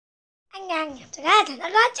안녕, 제가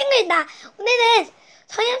전화가 친구입니다. 오늘은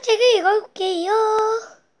성경책을 읽어볼게요.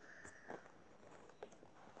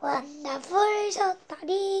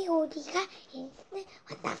 원더풀스토리, 우리가 읽는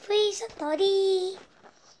원더풀스토리.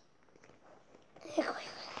 이거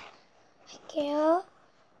할게요.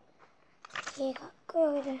 이거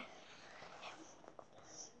여기를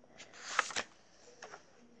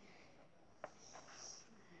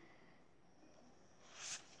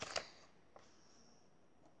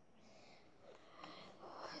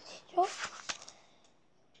어디죠?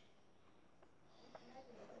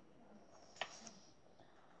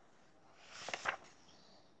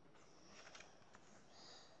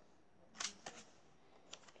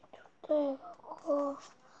 이쪽도 읽었고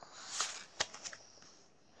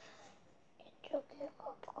이쪽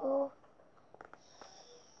읽었고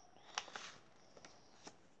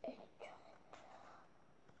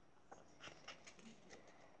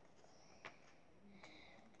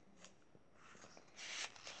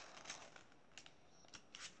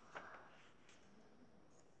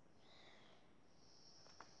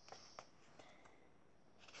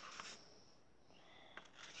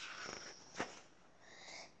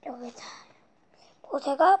여기다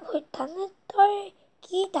모세가 불타는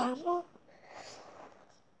떨기나무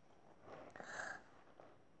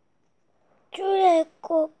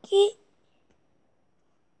출애굽기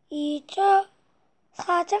 2장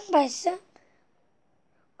 4장 말씀.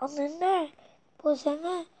 어느 날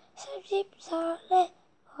모세는 30살의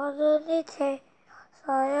어른이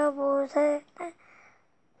되었어요. 모세는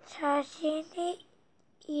자신이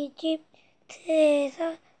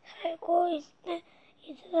이집트에서 살고 있는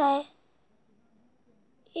이스라엘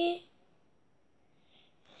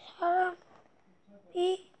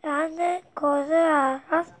사람이라는 것을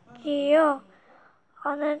알았지요.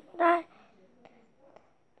 어느 날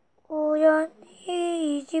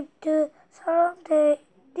우연히 이집트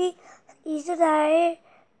사람들이 이스라엘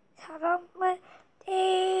사람을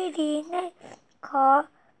때리는 걸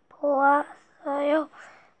보았어요.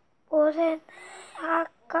 모세는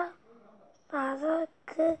화가 나서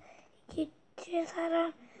그 이집트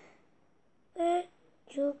사람을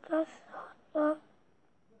죽였어요.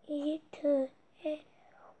 이집트의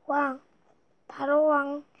바로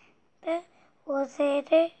왕은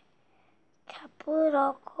모세를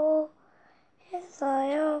잡으려고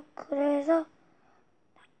했어요. 그래서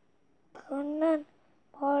그는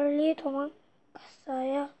멀리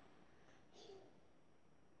도망갔어요.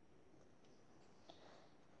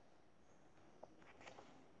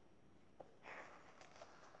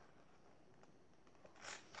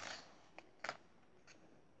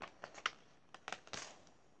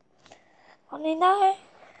 어느 날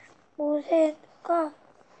모세가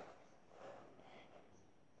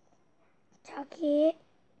자기의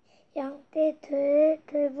양떼들을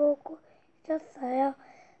돌보고 있었어요.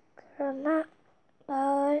 그러나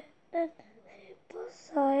마을은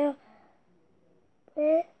슬펐어요.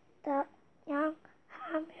 왜냐하면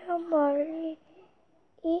멀리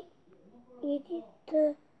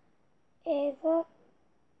이집트에서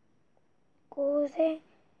고생하고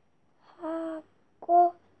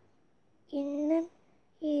있는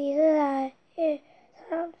이스라엘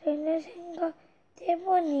사람들의 생각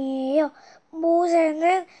때문이에요.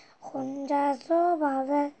 모세는 혼자서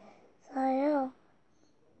말했어요.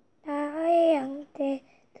 나의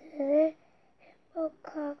양떼들을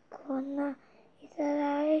행복하구나.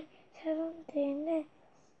 이스라엘 사람들은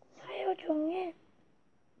하루 종일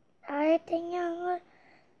나의 태양을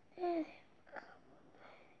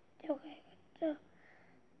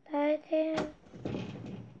나의 태양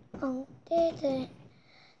양떼들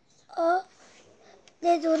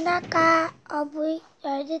내 누나가 문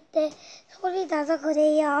열릴 때 소리 나서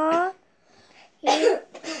그래요.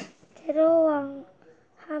 들어와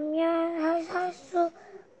하면 할 수가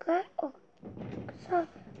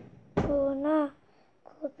없었구나.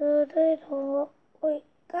 그들을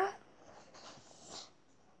도울까?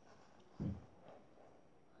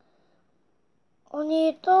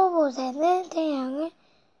 오늘도 모세는 태양을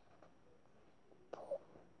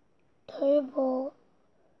돌보고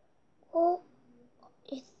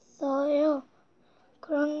있어요.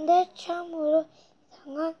 그런데 참으로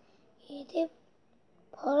이상한 일이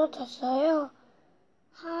벌어졌어요.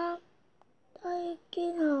 한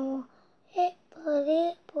딸기나무에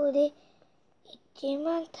불이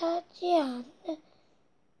있지만 타지 않는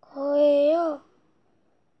거예요.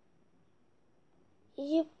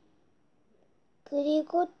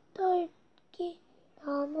 그리고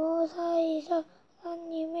딸기나무 사이에서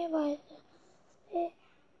하나님의 말씀을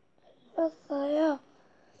들었어요.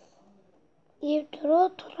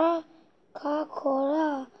 이집트로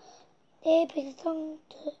돌아가거라. 내 백성을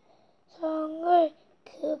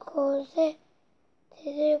그 그곳에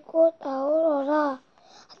데리고 나오너라.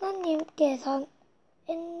 하나님께서는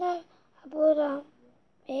옛날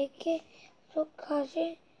아브라함에게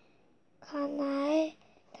약속하신 가나안의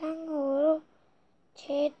땅으로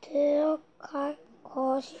들어갈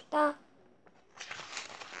것이다.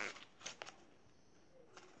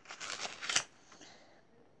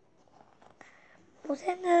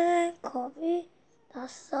 모세는 겁이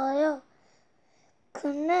났어요.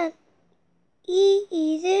 그는 이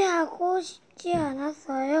일을 하고 싶지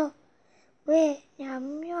않았어요.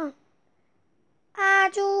 왜냐면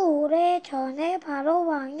아주 오래 전에 바로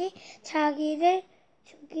왕이 자기를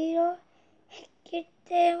죽이려 했기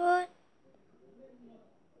때문이에요.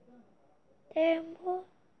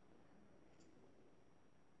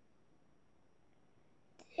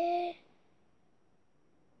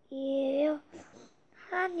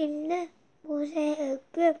 하나님은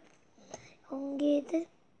모세에게 용기를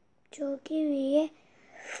주기 위해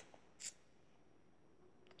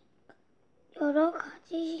여러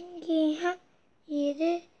가지 신기한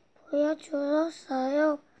일을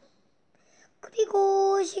보여주었어요.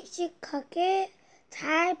 그리고 씩씩하게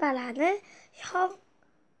잘 말하는 형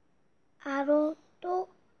아론도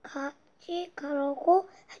같이 가라고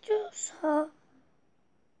해줬어요.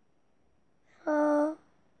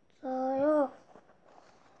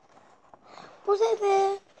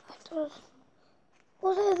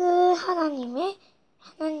 모세는 하나님이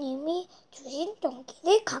주신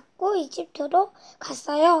용기를 갖고 이집트로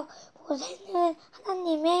갔어요. 모세는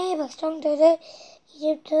하나님의 백성들을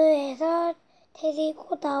이집트에서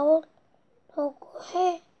데리고 나오려고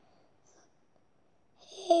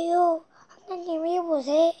해요. 하나님이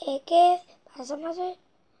모세에게 말씀하시면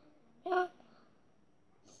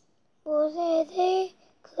모세를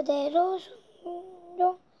그대로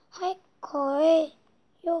순종할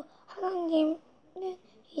거예요. 하나님은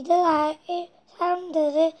이스라엘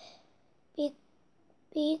사람들을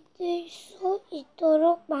믿을 수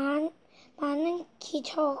있도록 많은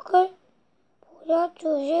기적을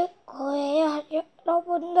보여주실 거예요.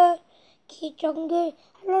 여러분들, 기적을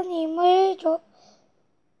하나님을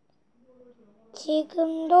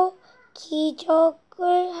지금도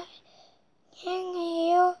기적을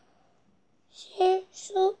행하여 실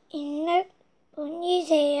수 있는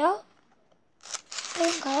분이세요.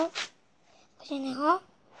 그런가요? 그러네요.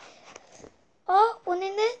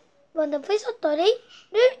 오늘은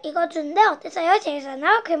원더풀스토리를 읽어주는데 어땠어요?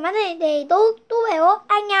 재밌었나요? 그러면 내일도 또 봐요.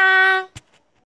 안녕.